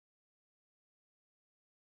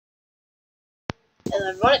Hello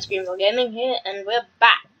everyone, it's Greenville Gaming here, and we're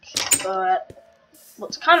back for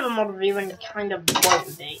what's kind of a mod review and kind of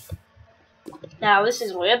won't be. Now this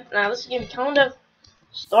is weird. Now this is going to be kind of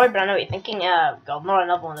story, but I know what you're thinking, God, not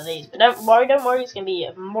another one of these. But don't worry, it's going to be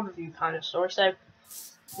a mod review kind of story. So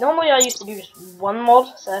normally I used to do just one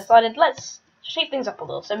mod, so I decided let's shake things up a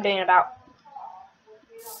little. So I'm doing about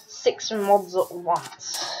 6 mods at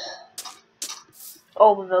once,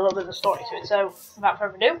 all with a little bit of a story to it. So without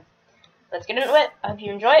further ado, let's get into it. I hope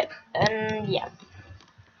you enjoy it, and yeah.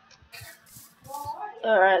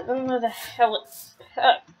 Alright, then where the hell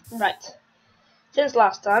right. Since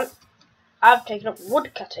last time, I've taken up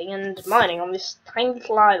wood cutting and mining on this tiny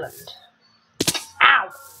little island.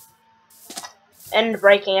 Ow! And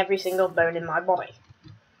breaking every single bone in my body.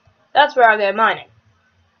 That's where I go mining.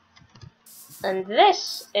 And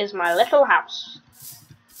this is my little house.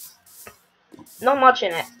 Not much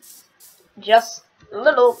in it. Just a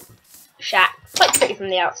little shack, quite pretty from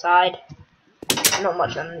the outside, not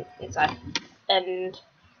much on the inside, and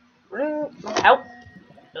help.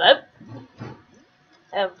 Hello?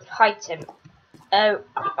 Oh, hi Tim. Oh,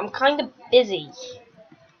 I'm kind of busy.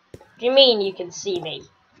 What do you mean you can see me?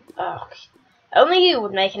 Oh, only you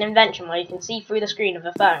would make an invention where you can see through the screen of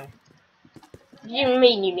a phone. What do you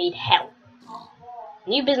mean you need help?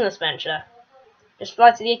 New business venture. Just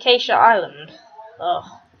fly to the Acacia Island.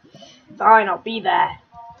 Oh, fine, I'll be there.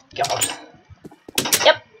 God.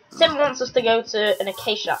 Yep, Tim wants us to go to an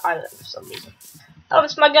Acacia Island for some reason. Oh,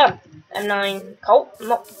 it's my gun. M9 Colt.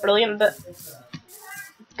 Not brilliant, but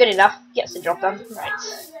good enough. Gets the job done. Right.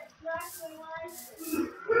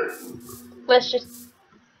 Let's just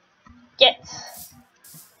get...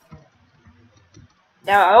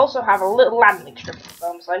 Now, I also have a little landing strip of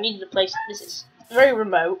film, so I needed a place... This is very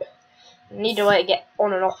remote. I need a way to get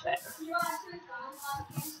on and off it.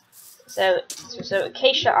 So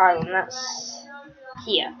Acacia Island, that's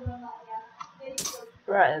here.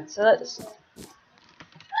 Right, so let's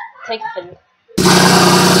take a fin.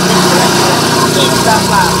 It's that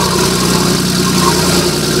loud.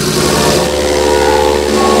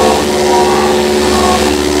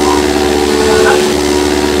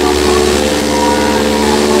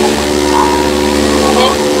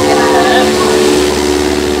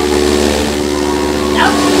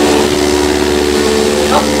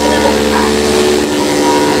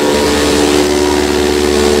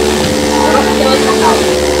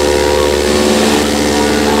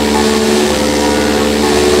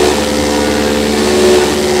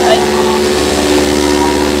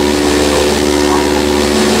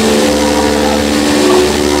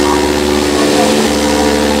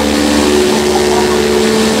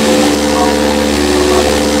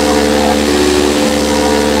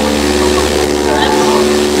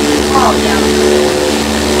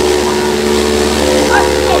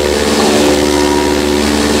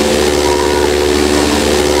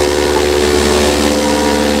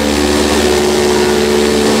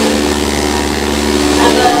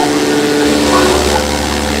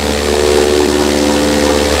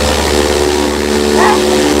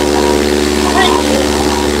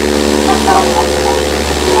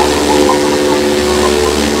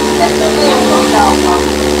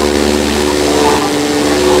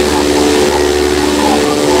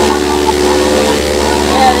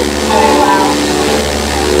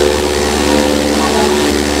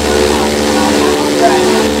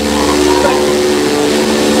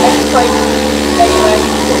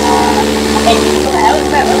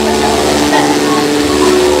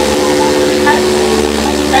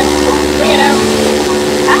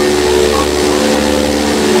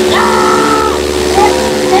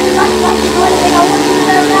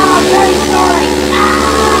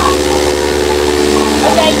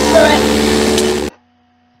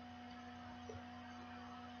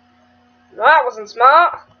 That wasn't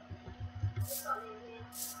smart.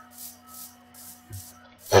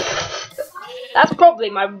 That's probably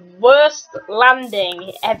my worst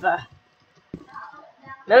landing ever.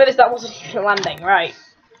 Notice that wasn't even a landing, right?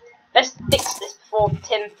 Let's fix this before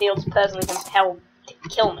Tim feels personally compelled to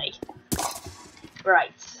kill me.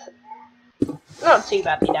 Right. Not too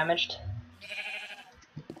badly damaged.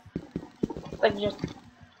 Like just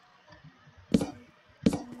a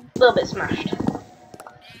little bit smashed.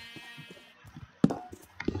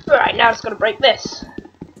 Right, now it's gotta break this.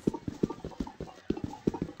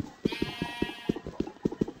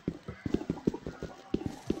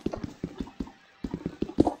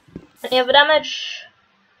 Any other damage?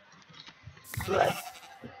 Right.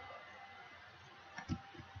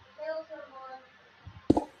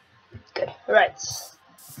 Good. Right.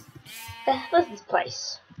 Where's this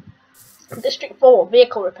place? District 4,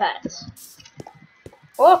 vehicle repairs.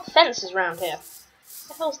 A lot of fences around here.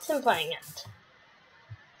 the hell's Tim playing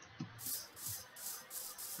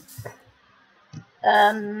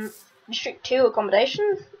at? District 2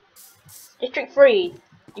 accommodation. District 3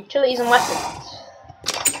 utilities and weapons.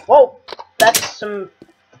 Whoa, that's some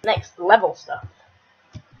next level stuff.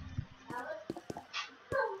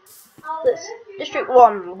 This District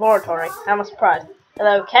 1 laboratory. How am I surprised?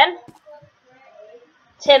 Hello, Ken.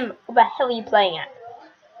 Tim, what the hell are you playing at?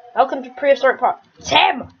 Welcome to Prehistoric Park.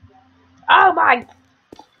 Tim! Oh my!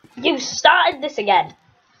 You started this again.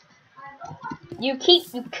 You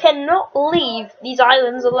cannot leave these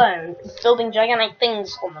islands alone, building gigantic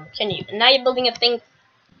things on them, can you? And now you're building a thing.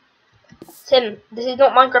 Tim, this is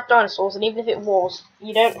not Minecraft dinosaurs, and even if it was,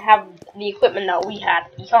 you don't have the equipment that we had.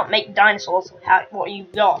 You can't make dinosaurs without what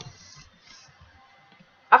you've got.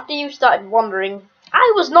 After you started wandering,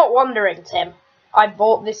 I was not wandering, Tim. I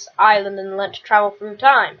bought this island and learnt to travel through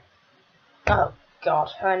time. Oh god,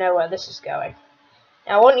 I know where this is going.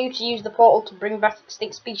 Now I want you to use the portal to bring back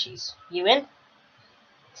extinct species. You in?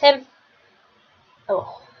 Tim?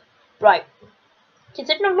 Oh, right.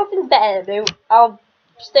 Considering I've nothing better to do, I'll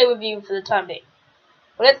stay with you for the time being.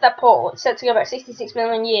 We'll get to that portal. It's set to go back 66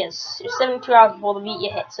 million years. It's 72 hours before the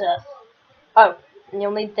meteor hits Earth. Oh, and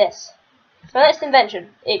you'll need this. It's my next invention.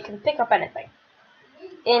 It can pick up anything.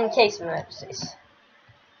 In case of emergencies.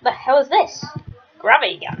 The hell is this?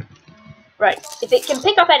 Gravity gun. Right, if it can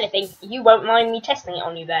pick up anything, you won't mind me testing it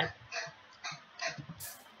on you then.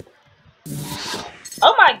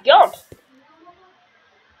 Oh my god!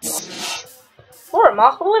 What a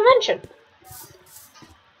remarkable invention!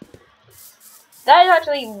 That is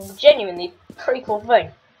actually genuinely a pretty cool thing.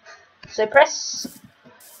 So press...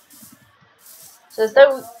 So as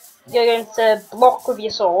though you're going to block with your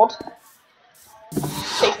sword.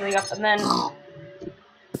 Pick something up and then...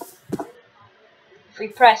 If we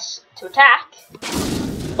press to attack...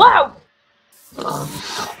 Wow!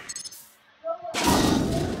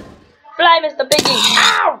 Fly, Mr. Piggy!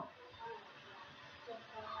 Ow!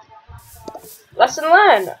 Lesson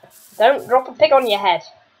learned. Don't drop a pig on your head.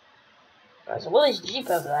 There's a Willie's Jeep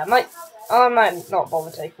over there. I might not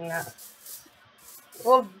bother taking that. There's a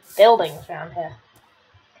lot of buildings around here.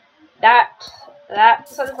 That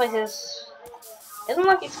sort of place doesn't look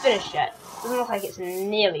like it's finished yet. Doesn't look like it's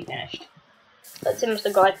nearly finished. But Tim must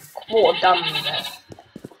have got like a quarter done with it.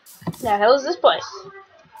 Now, hell is this place?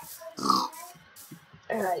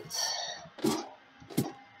 Alright.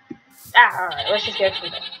 Alright, let's just go through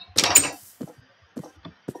this.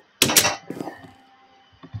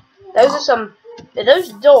 Those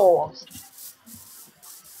doors.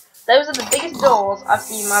 Those are the biggest doors I've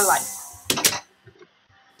seen in my life.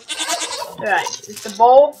 Right, it's the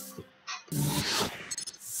ball.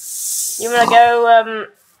 You wanna go,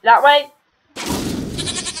 that way?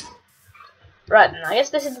 Right then, I guess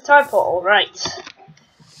this is the time portal, right.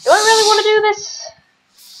 Do I really want to do this?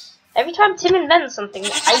 Every time Tim invents something,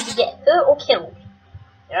 I either get hurt or killed.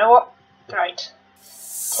 You know what? Right.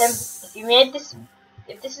 Tim,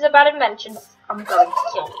 if this is a bad invention, I'm going to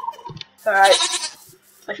kill you. Alright.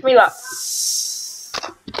 Wish me luck.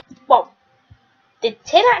 Whoa. Did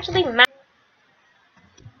Tim actually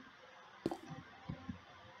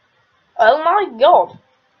Oh my god.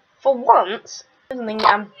 For once, something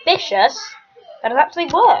ambitious that has actually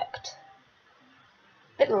worked.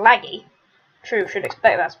 Bit laggy. True, should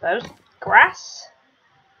expect that, I suppose. Grass.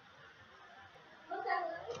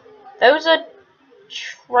 Those are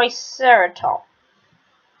Triceratops.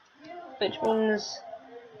 Which means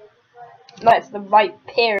that's the right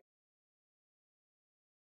period.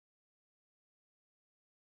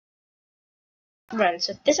 Right,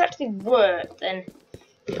 so if this actually worked, then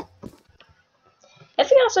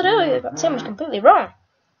everything I said earlier about Tim was completely wrong.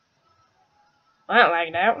 Well, that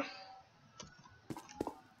lagged out.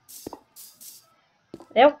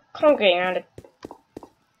 They're all congregating around it.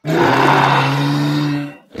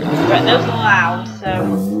 Right, those are loud,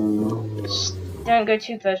 so just don't go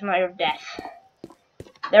too close, matter of death.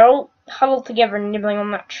 They're all huddled together and nibbling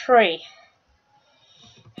on that tree.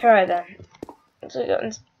 Alright then. Let's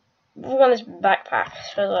look on this backpack.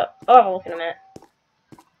 So I'll have a look in a minute.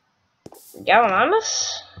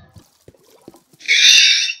 Gallimimus?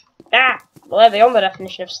 Ah! Well, they're beyond the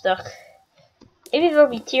definition of stuck. Maybe there'll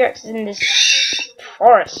be T-Rexes in this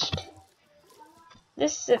forest.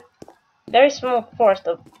 This is a very small forest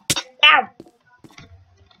though. Ow!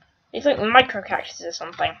 These look like micro cactuses or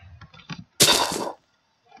something.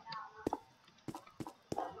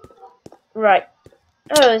 Right.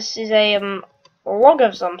 Oh, this is a log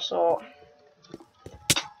of some sort.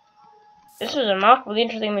 This is a remarkably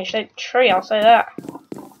interestingly shaped tree, I'll say that.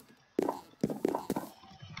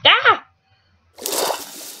 Ah!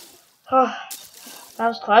 Oh, That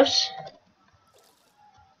was close.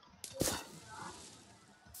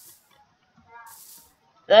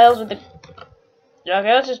 That was with the...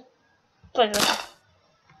 Okay, let's just play this.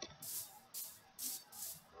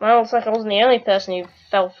 Well, looks like I wasn't the only person who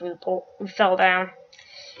fell through the pool, who fell down.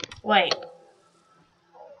 Wait.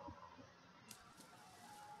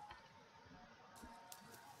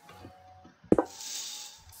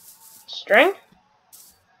 String?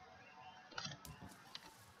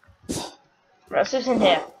 What's this in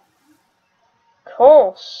here?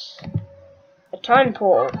 Course. A time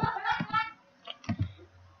portal.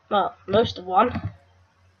 Well, most of one.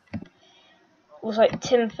 Looks like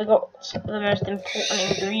Tim forgot the most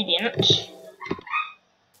important ingredient,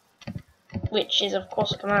 which is of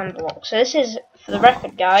course a command block. So this is, for the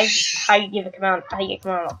record, guys, how you give a command, how you get a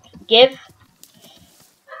command block. Give,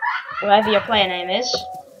 whatever your player name is,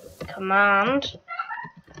 command,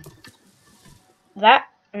 that,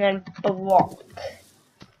 and then block.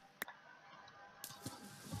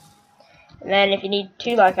 And then if you need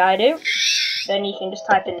 2 like I do, then you can just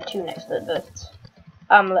type in 2 next to it,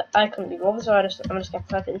 but I couldn't be bothered, so I'm just going to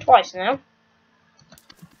type it in twice now.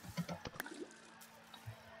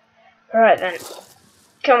 Alright then.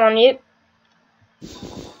 Come on, you.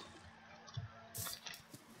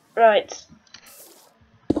 Right.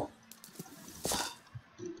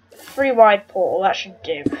 3 wide portal, that should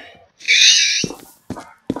do.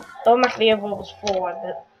 Automatically evolves 4 wide,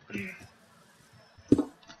 but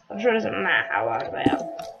I'm sure it doesn't matter how wide they are.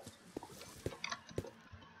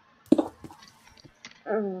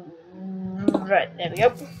 Right, there we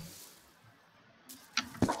go.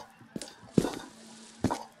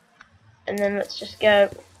 And then let's just go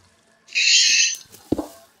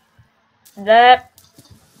there,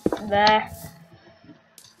 there.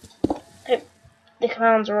 Hope the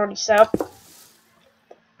commands are already set up.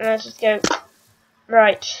 And let's just go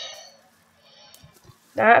right.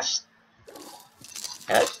 That's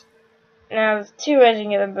now there's 2 ways you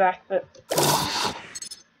can get them back, but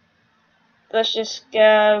let's just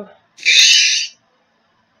go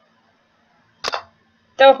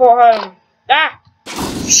teleport home. Ah!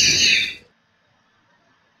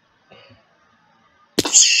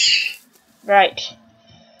 Right.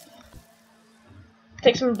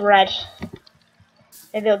 Take some bread.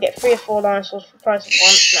 Maybe I'll get 3 or 4 dinosaurs for the price of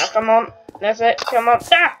 1. Now come on. That's it. Come on.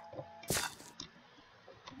 Ah!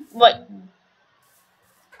 Wait.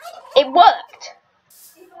 It worked!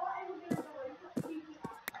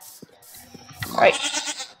 Right.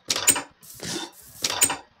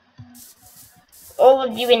 All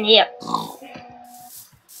of you in here.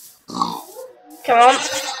 Come on.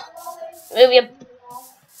 Move your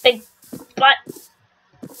big butt.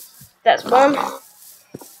 That's 1.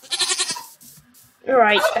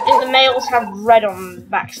 Right, I think the males have red on the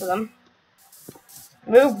backs of them.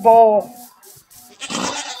 Move, ball.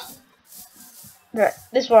 Right,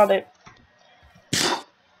 this is what I'll do.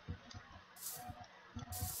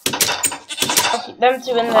 I'll keep them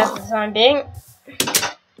 2 in there for the time being.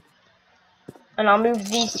 And I'll move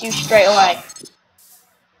these 2 straight away.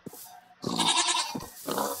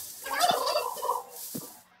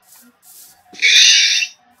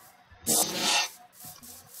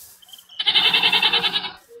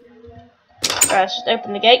 Right, let's just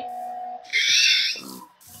open the gate.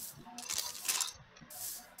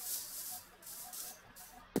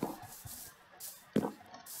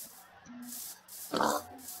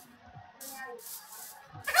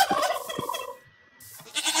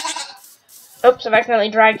 Oops, I've accidentally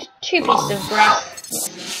dragged 2 pieces of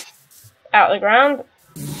grass out of the ground.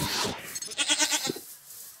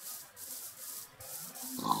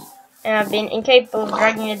 And I've been incapable of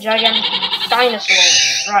dragging a gigantic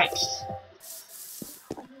dinosaur. Right.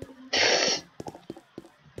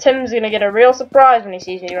 Tim's gonna get a real surprise when he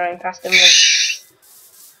sees me running past him with...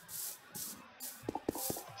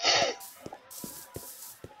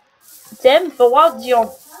 Tim, for once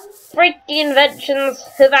your freaky inventions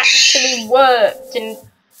have actually worked in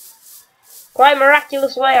quite a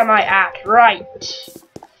miraculous way, I might add. Right.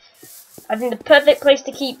 I think the perfect place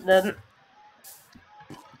to keep them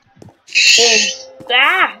is...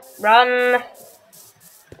 Run!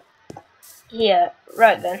 Here.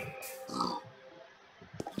 Right then.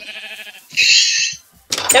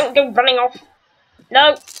 Don't go running off.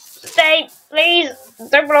 No! Stay! Please!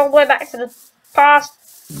 Don't run all the way back to the past.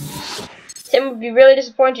 Tim would be really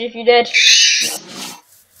disappointed if you did.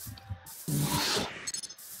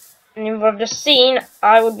 And what I've just seen,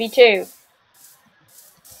 I would be too.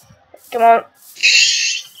 Come on.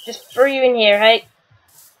 Just throw you in here, hey?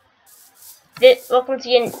 Welcome to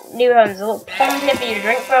your new home. There's a little pond here for you to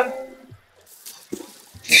drink from.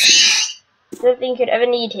 Nothing you could ever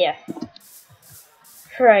need here.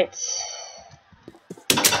 Right.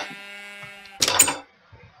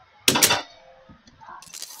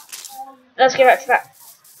 Let's get back to that.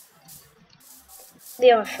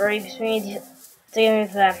 The other three, because we need to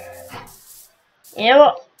move them. You know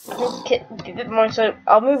what? I think it would be a bit more, so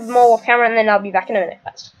I'll move them all off camera and then I'll be back in a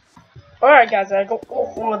minute. Alright guys, I got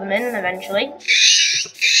all 4 of them in eventually.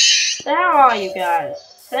 So how are you guys?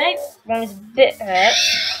 Today, one is a bit hurt.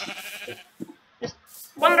 Just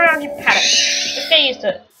wander around your paddock. Just get used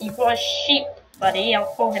to it. You've got a sheep buddy, I'll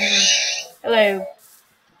call him... Hello,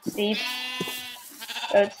 Steve.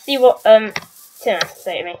 Let's see what Tim has to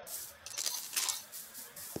say to me.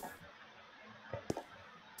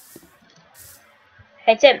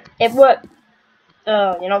 Hey Tim, it worked.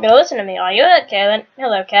 Oh, you're not gonna listen to me, are you? Okay then.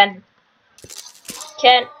 Hello, Ken.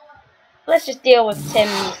 Ken, let's just deal with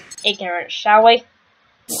Tim's ignorance, shall we?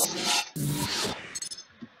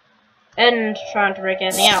 And trying to rig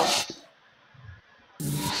anything else.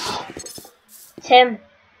 Tim.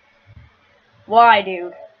 Why,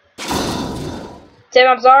 dude? Tim,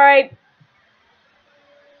 I'm sorry.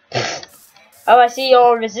 Oh, I see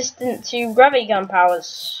you're resistant to gravity gun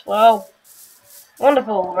powers. Well,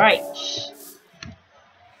 wonderful, right.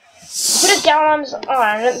 Put his gallons on.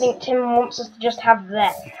 I don't think Tim wants us to just have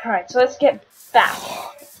that. Alright, so let's get back.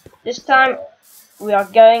 This time, we're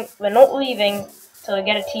not leaving till we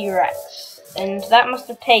get a T-Rex. And that must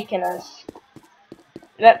have taken us,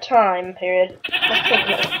 that time period, must have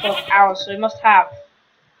taken us 12 hours, so we must have,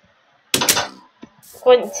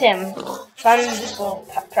 according to Tim, time this will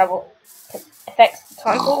travel affects the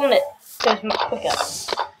time for limit, goes much quicker.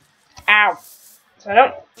 Ow. So I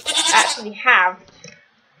don't actually have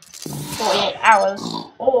 48 hours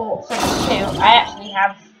or 72, I actually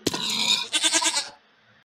have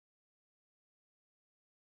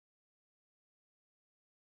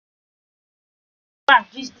wow,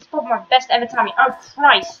 jeez, this is probably my best ever timing. Oh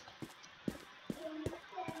Christ.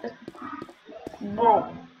 Whoa.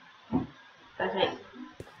 Okay.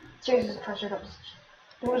 Jesus Christ,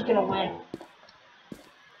 who's gonna win?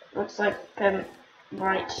 Looks like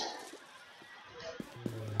right.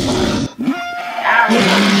 Ow.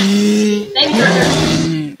 Save trigger.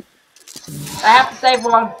 I have to save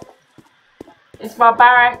one. It's my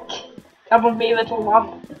barrack. Come with me, little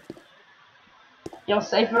one. You're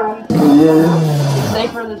safer on you're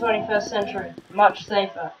safer in the 21st century. Much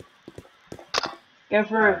safer. Go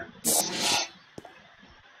through.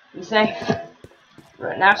 You safe?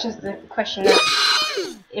 Right, now it's just the question of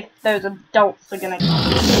if those adults are gonna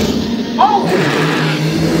oh!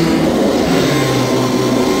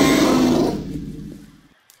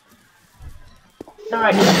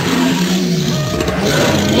 Alright.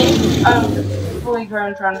 Fully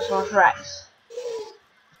grown Tyrannosaurus Rex.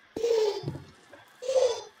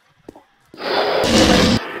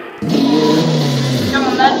 Come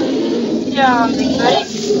on then. Come on, big buddy.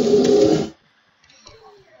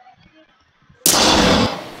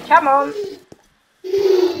 Come on.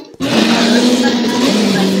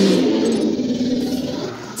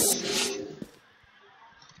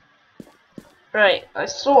 Right, I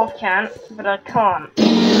sort of can, but I can't.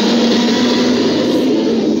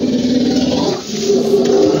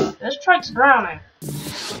 This truck's drowning.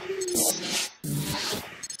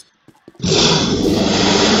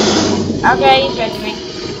 Okay, he's chasing me.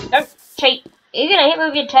 Don't cheat. Are you gonna hit me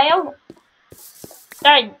with your tail?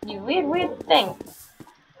 Hey, you weird thing.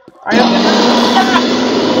 Are you gonna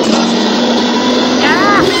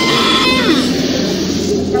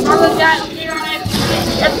come on, look guys, get on it.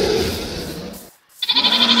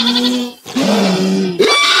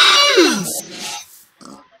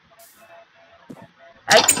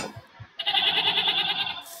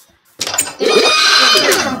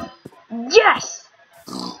 Yes!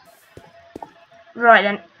 Right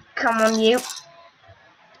then, come on you.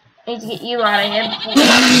 I need to get you out of here before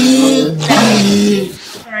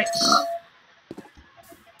right.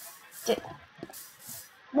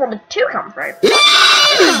 Where did 2 come from?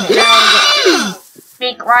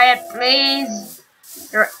 Be quiet, please.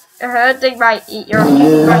 You're hurting my ears.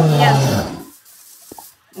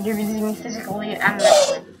 You're abusing me physically and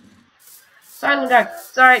mentally. Sorry, little guy.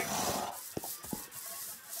 Sorry.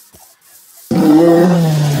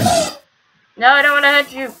 No, I don't want to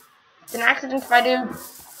hurt you. It's an accident if I do.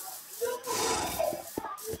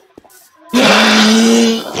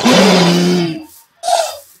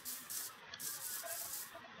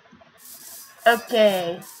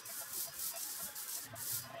 Okay.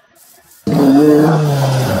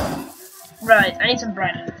 Right, I need some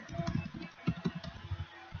bread.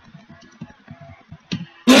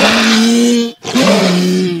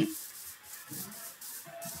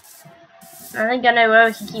 I think I know where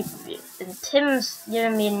we can keep it. And Tim's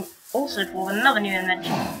giving me also for another new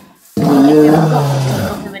invention. They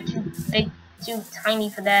were too big, too tiny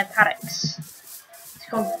for their paddocks. It's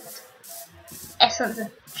called Essence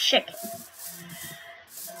of Chicken.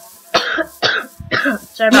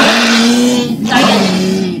 Sorry about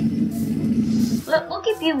that. We'll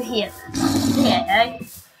keep you here. Yeah, hey.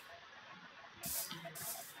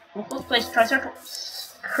 We'll place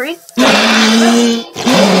Triceratops Creek.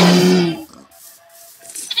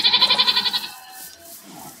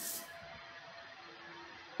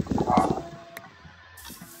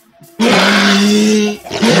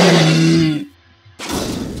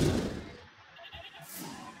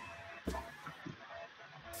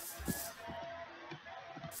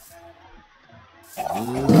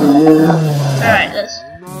 Alright, let's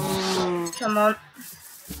come on.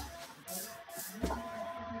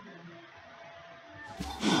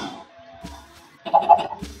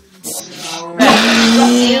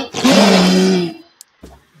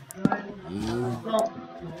 We'll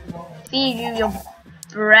feed you your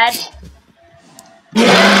bread.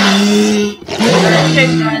 I'll show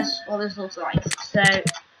you guys what this looks like. So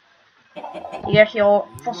you get your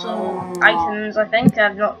fossil items, I think.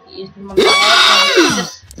 I've not used them on the while, so I'm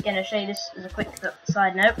just going to show you this as a quick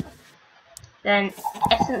side note. Then,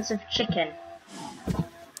 essence of chicken.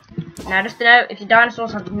 Now, just to know, if your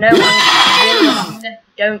dinosaurs have no hunger,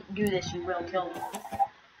 don't do this, you will kill them.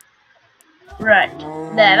 Right,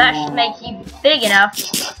 there, that should make you big enough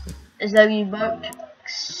as though you won't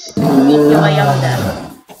sneak your way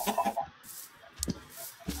under.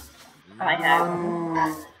 I have.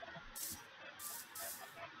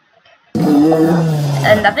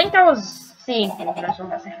 And I think I was seeing things when I saw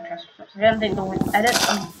that second Triceratops.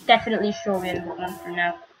 I'm definitely sure we haven't got one through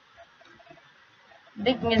now. The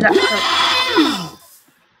big thing is that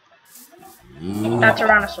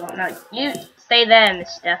Tyrannosaur. Now, you stay there,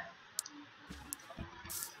 mister.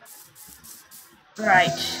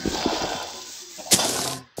 Right.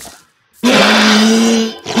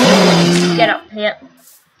 Get up here.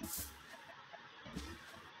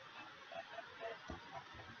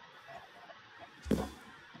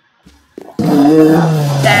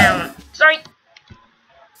 Down.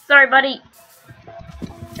 Sorry, buddy.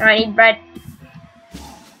 I need bread.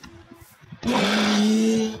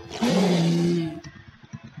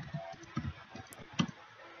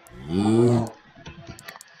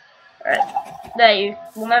 Alright. There you.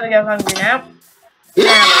 We'll never go hungry now.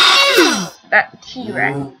 Now, that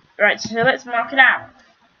T-Rex. Right, so let's mark it out.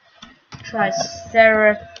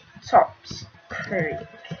 Triceratops Creek.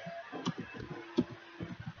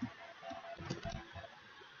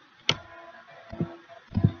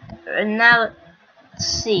 And now let's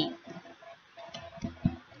see.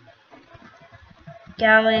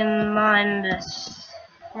 Gallium minus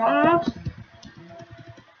pond.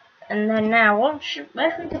 And then now, where should we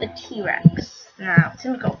put the T-Rex? Now,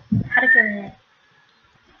 Tim's got how to go here.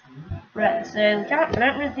 Right, so I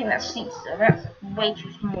don't really think that's seats, so that's way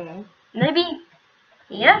too small. Maybe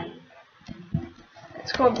here?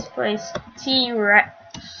 Let's call this place T-Rex.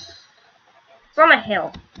 It's on a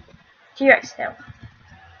hill. T-Rex Hill.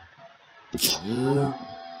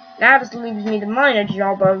 Now this leaves me the minor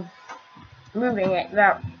job of moving it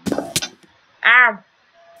without. Ow!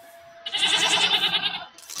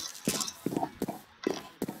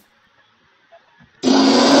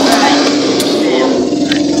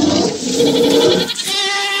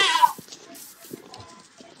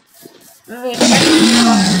 Moving it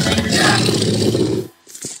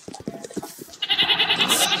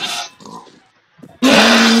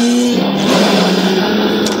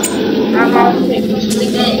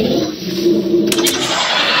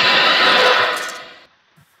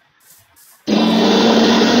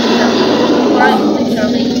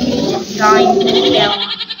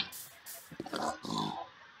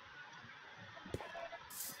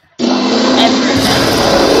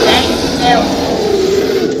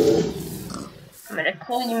I'm gonna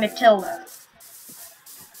call you Matilda.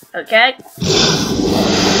 Okay? I'm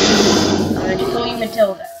going to call you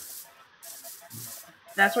Matilda.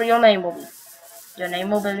 That's what your name will be. Your name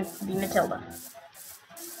will be Matilda.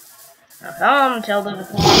 Now come, Matilda,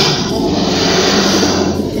 before you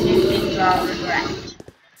do things I'll regret.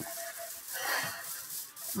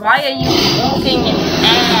 Why are you walking in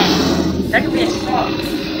air? That could be a spot.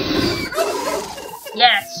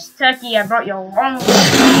 Yes, Turkey, I brought your long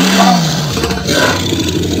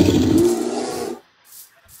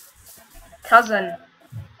cousin.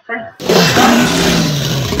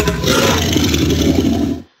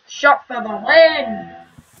 Shot for the win!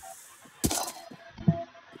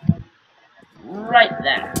 Right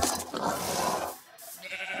then.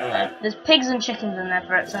 There's pigs and chickens in there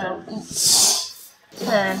for it, so it'll eat.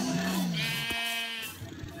 So,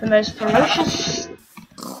 the most ferocious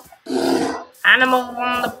animal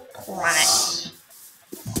on the planet.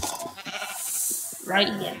 Right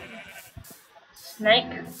here.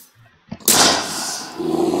 Snake.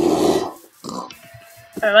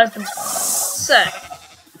 Oh, where's the... So,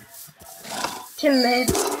 Tim made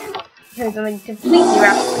something completely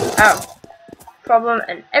random. Oh, problem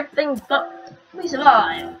and everything, but we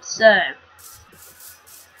survived. So,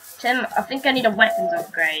 Tim, I think I need a weapons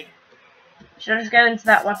upgrade. Should I just go into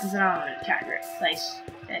that weapons and armament category place?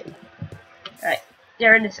 Okay. Right,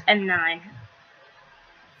 you're in this M9.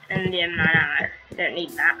 And the M9 ammo. Don't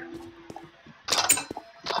need that.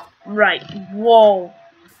 Right, whoa.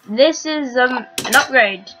 This is an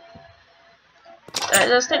upgrade.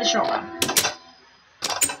 Let's take the shotgun.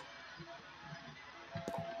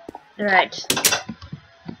 Right.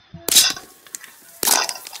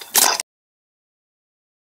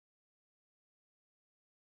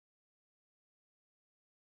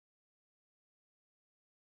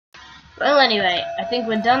 Well, anyway, I think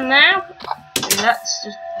we're done now,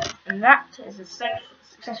 and that is a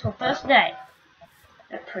successful first day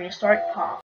at Prehistoric Park.